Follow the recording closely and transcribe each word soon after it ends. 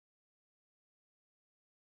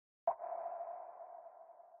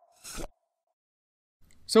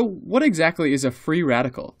So what exactly is a free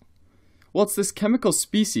radical? Well, it's this chemical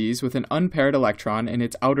species with an unpaired electron in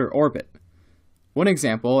its outer orbit. One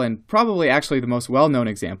example, and probably actually the most well-known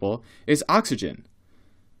example, is oxygen.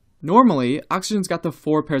 Normally, oxygen's got the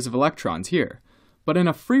 4 pairs of electrons here, but in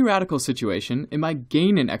a free radical situation, it might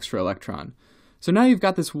gain an extra electron. So now you've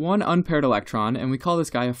got this one unpaired electron, and we call this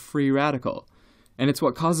guy a free radical. And it's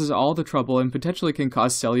what causes all the trouble and potentially can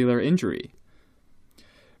cause cellular injury.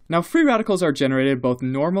 Now, free radicals are generated both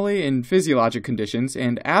normally in physiologic conditions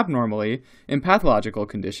and abnormally in pathological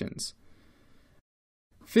conditions.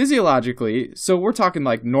 Physiologically, so we're talking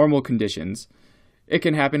like normal conditions, it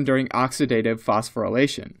can happen during oxidative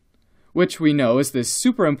phosphorylation, which we know is this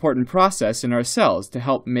super important process in our cells to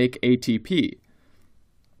help make ATP.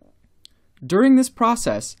 During this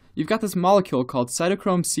process, you've got this molecule called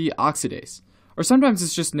cytochrome C oxidase, or sometimes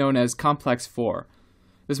it's just known as complex 4.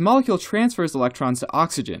 This molecule transfers electrons to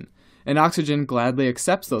oxygen, and oxygen gladly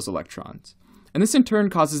accepts those electrons. And this in turn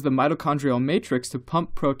causes the mitochondrial matrix to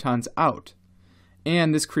pump protons out.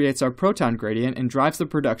 And this creates our proton gradient and drives the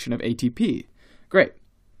production of ATP. Great.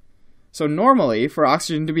 So normally, for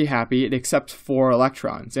oxygen to be happy, it accepts 4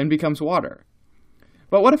 electrons and becomes water.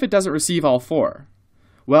 But what if it doesn't receive all 4?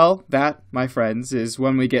 Well, that, my friends, is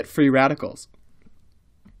when we get free radicals.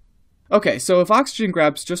 Okay, so if oxygen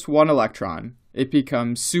grabs just 1 electron, it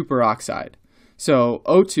becomes superoxide, so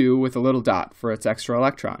O2 with a little dot for its extra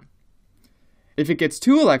electron. If it gets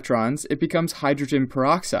 2 electrons, it becomes hydrogen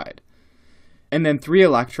peroxide. And then 3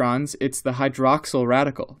 electrons, it's the hydroxyl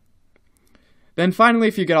radical. Then finally,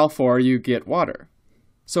 if you get all 4, you get water.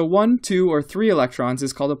 So 1, 2, or 3 electrons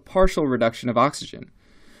is called a partial reduction of oxygen.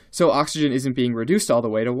 So oxygen isn't being reduced all the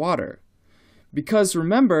way to water. Because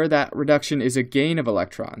remember that reduction is a gain of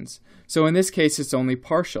electrons, so in this case it's only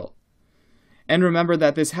partial. And remember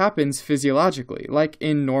that this happens physiologically, like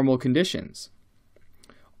in normal conditions.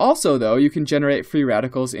 Also though, you can generate free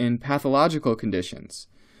radicals in pathological conditions,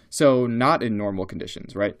 so not in normal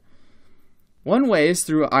conditions, right? One way is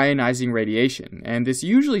through ionizing radiation, and this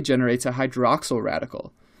usually generates a hydroxyl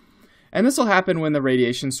radical. And this will happen when the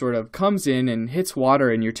radiation sort of comes in and hits water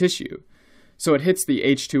in your tissue. So it hits the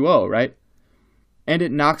H2O, right? And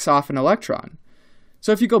it knocks off an electron.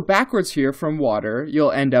 So if you go backwards here from water,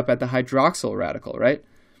 you'll end up at the hydroxyl radical, right?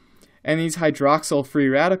 And these hydroxyl free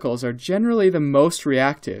radicals are generally the most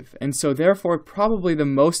reactive, and so therefore probably the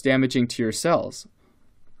most damaging to your cells.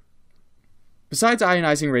 Besides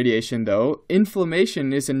ionizing radiation, though,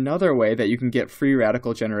 inflammation is another way that you can get free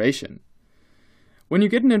radical generation. When you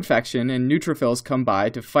get an infection and neutrophils come by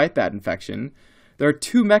to fight that infection, there are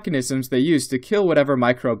 2 mechanisms they use to kill whatever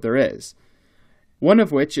microbe there is, one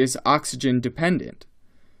of which is oxygen dependent.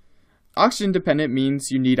 Oxygen dependent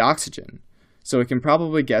means you need oxygen, so we can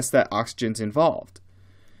probably guess that oxygen's involved.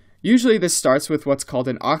 Usually this starts with what's called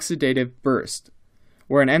an oxidative burst,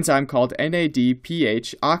 where an enzyme called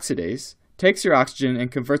NADPH oxidase takes your oxygen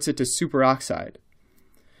and converts it to superoxide.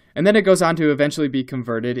 And then it goes on to eventually be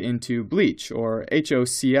converted into bleach, or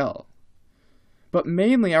HOCl. But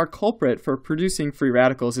mainly our culprit for producing free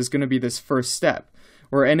radicals is going to be this first step,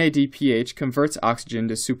 where NADPH converts oxygen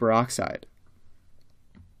to superoxide.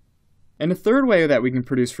 And a third way that we can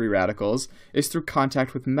produce free radicals is through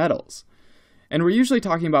contact with metals. And we're usually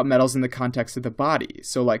talking about metals in the context of the body,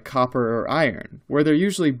 so like copper or iron, where they're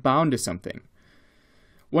usually bound to something.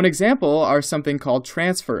 One example are something called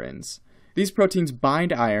transferrins. These proteins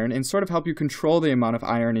bind iron and sort of help you control the amount of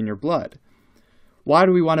iron in your blood. Why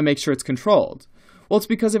do we want to make sure it's controlled? Well, it's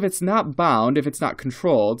because if it's not bound, if it's not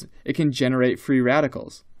controlled, it can generate free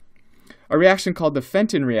radicals. A reaction called the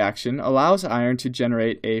Fenton reaction allows iron to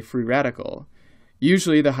generate a free radical,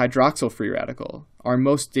 usually the hydroxyl free radical, our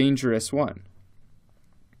most dangerous one.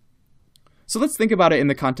 So let's think about it in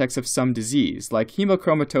the context of some disease, like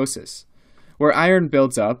hemochromatosis, where iron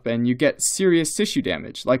builds up and you get serious tissue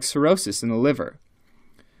damage, like cirrhosis in the liver.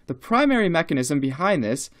 The primary mechanism behind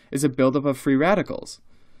this is a buildup of free radicals.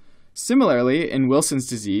 Similarly, in Wilson's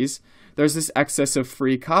disease, there's this excess of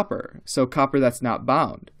free copper, so copper that's not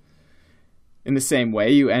bound. In the same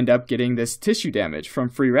way, you end up getting this tissue damage from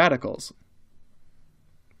free radicals.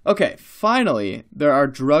 Okay, finally, there are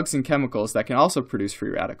drugs and chemicals that can also produce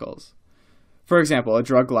free radicals. For example, a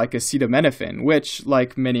drug like acetaminophen, which,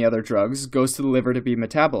 like many other drugs, goes to the liver to be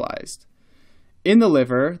metabolized. In the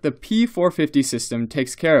liver, the P450 system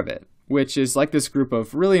takes care of it, which is like this group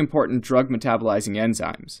of really important drug metabolizing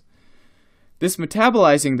enzymes. This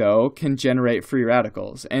metabolizing, though, can generate free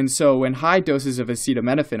radicals, and so when high doses of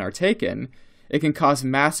acetaminophen are taken, it can cause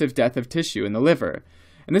massive death of tissue in the liver,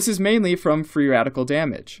 and this is mainly from free radical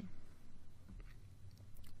damage.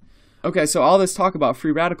 Okay, so all this talk about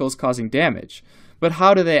free radicals causing damage, But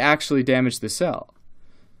how do they actually damage the cell?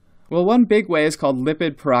 Well, one big way is called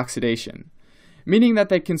lipid peroxidation, meaning that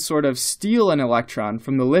they can sort of steal an electron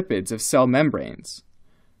from the lipids of cell membranes.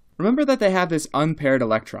 Remember that they have this unpaired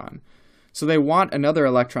electron, so they want another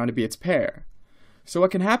electron to be its pair. So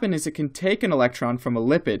what can happen is it can take an electron from a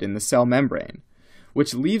lipid in the cell membrane,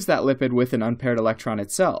 which leaves that lipid with an unpaired electron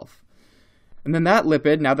itself. And then that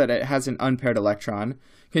lipid, now that it has an unpaired electron,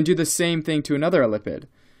 can do the same thing to another lipid,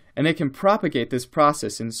 and it can propagate this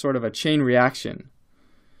process in sort of a chain reaction.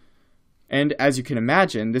 And as you can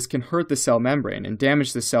imagine, this can hurt the cell membrane and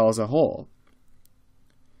damage the cell as a whole.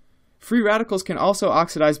 Free radicals can also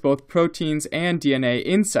oxidize both proteins and DNA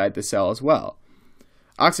inside the cell as well.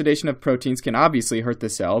 Oxidation of proteins can obviously hurt the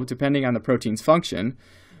cell, depending on the protein's function,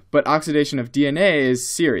 but oxidation of DNA is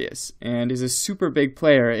serious and is a super big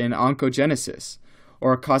player in oncogenesis,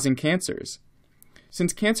 or causing cancers,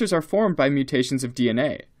 since cancers are formed by mutations of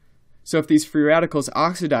DNA. So if these free radicals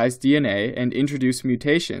oxidize DNA and introduce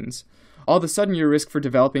mutations, all of a sudden your risk for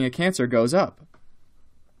developing a cancer goes up.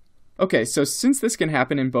 Okay, so since this can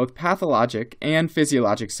happen in both pathologic and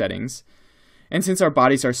physiologic settings, and since our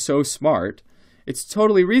bodies are so smart, it's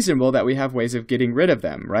totally reasonable that we have ways of getting rid of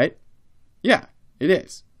them, right? Yeah, it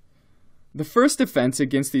is. The first defense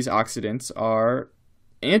against these oxidants are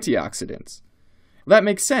antioxidants. That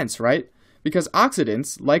makes sense, right? Because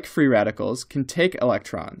oxidants, like free radicals, can take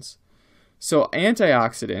electrons. So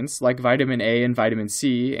antioxidants, like vitamin A and vitamin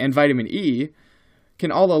C and vitamin E,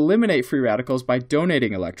 can all eliminate free radicals by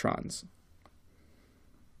donating electrons.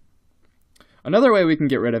 Another way we can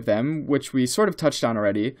get rid of them, which we sort of touched on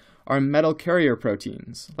already, are metal carrier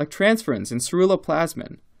proteins, like transferins and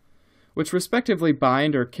ceruloplasmin, which respectively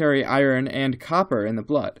bind or carry iron and copper in the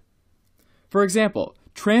blood. For example,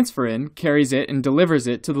 transferrin carries it and delivers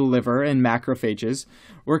it to the liver and macrophages,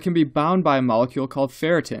 where it can be bound by a molecule called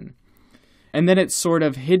ferritin. And then it's sort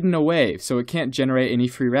of hidden away, so it can't generate any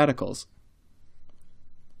free radicals.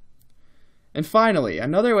 And finally,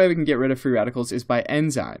 another way we can get rid of free radicals is by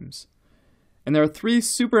enzymes. And there are three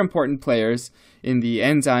super important players in the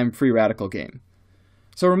enzyme free radical game.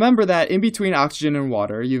 So remember that in between oxygen and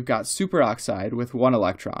water, you've got superoxide with 1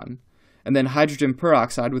 electron, and then hydrogen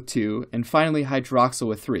peroxide with 2, and finally hydroxyl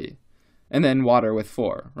with 3, and then water with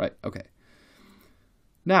 4, right? Okay.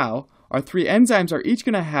 Now, our 3 enzymes are each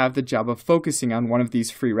going to have the job of focusing on one of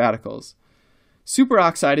these free radicals.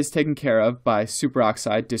 Superoxide is taken care of by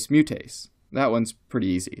superoxide dismutase. That one's pretty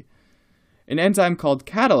easy. An enzyme called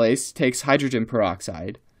catalase takes hydrogen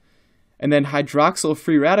peroxide, and then hydroxyl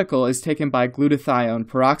free radical is taken by glutathione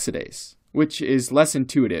peroxidase, which is less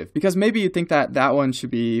intuitive, because maybe you think that that one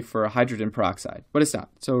should be for hydrogen peroxide, but it's not.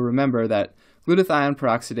 So remember that glutathione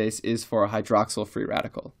peroxidase is for a hydroxyl free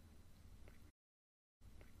radical.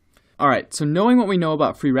 Alright, so knowing what we know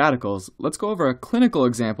about free radicals, let's go over a clinical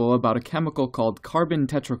example about a chemical called carbon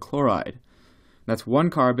tetrachloride. That's 1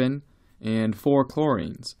 carbon and 4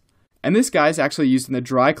 chlorines. And this guy is actually used in the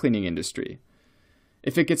dry cleaning industry.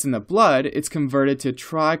 If it gets in the blood, it's converted to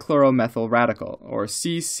trichloromethyl radical, or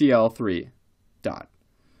CCl3 dot,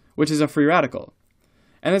 which is a free radical.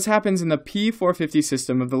 And this happens in the P450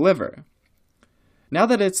 system of the liver. Now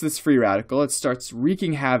that it's this free radical, it starts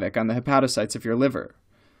wreaking havoc on the hepatocytes of your liver.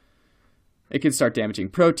 It can start damaging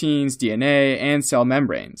proteins, DNA, and cell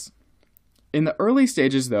membranes. In the early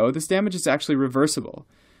stages, though, this damage is actually reversible,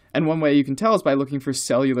 and one way you can tell is by looking for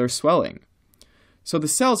cellular swelling. So the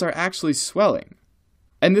cells are actually swelling,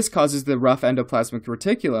 and this causes the rough endoplasmic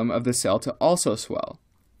reticulum of the cell to also swell.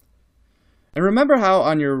 And remember how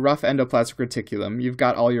on your rough endoplasmic reticulum you've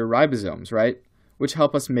got all your ribosomes, right? Which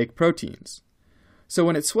help us make proteins. So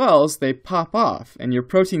when it swells, they pop off, and your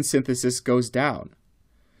protein synthesis goes down.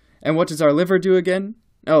 And what does our liver do again?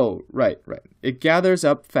 Oh, right. It gathers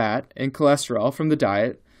up fat and cholesterol from the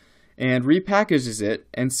diet and repackages it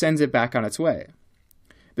and sends it back on its way.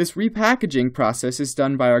 This repackaging process is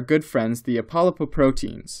done by our good friends, the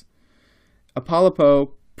apolipoproteins.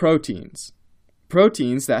 Apolipoproteins.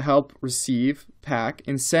 Proteins that help receive, pack,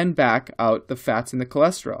 and send back out the fats and the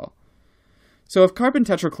cholesterol. So if carbon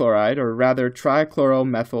tetrachloride, or rather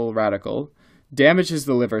trichloromethyl radical, damages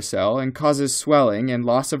the liver cell and causes swelling and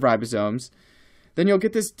loss of ribosomes, then you'll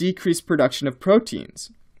get this decreased production of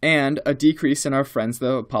proteins, and a decrease in our friends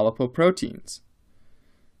the apolipoproteins.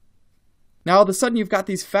 Now all of a sudden you've got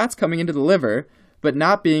these fats coming into the liver, but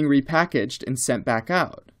not being repackaged and sent back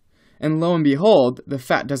out. And lo and behold, the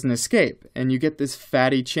fat doesn't escape, and you get this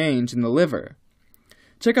fatty change in the liver.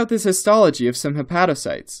 Check out this histology of some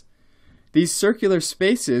hepatocytes. These circular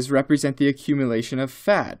spaces represent the accumulation of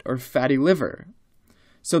fat, or fatty liver.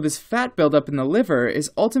 So this fat buildup in the liver is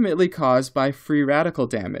ultimately caused by free radical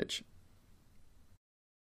damage.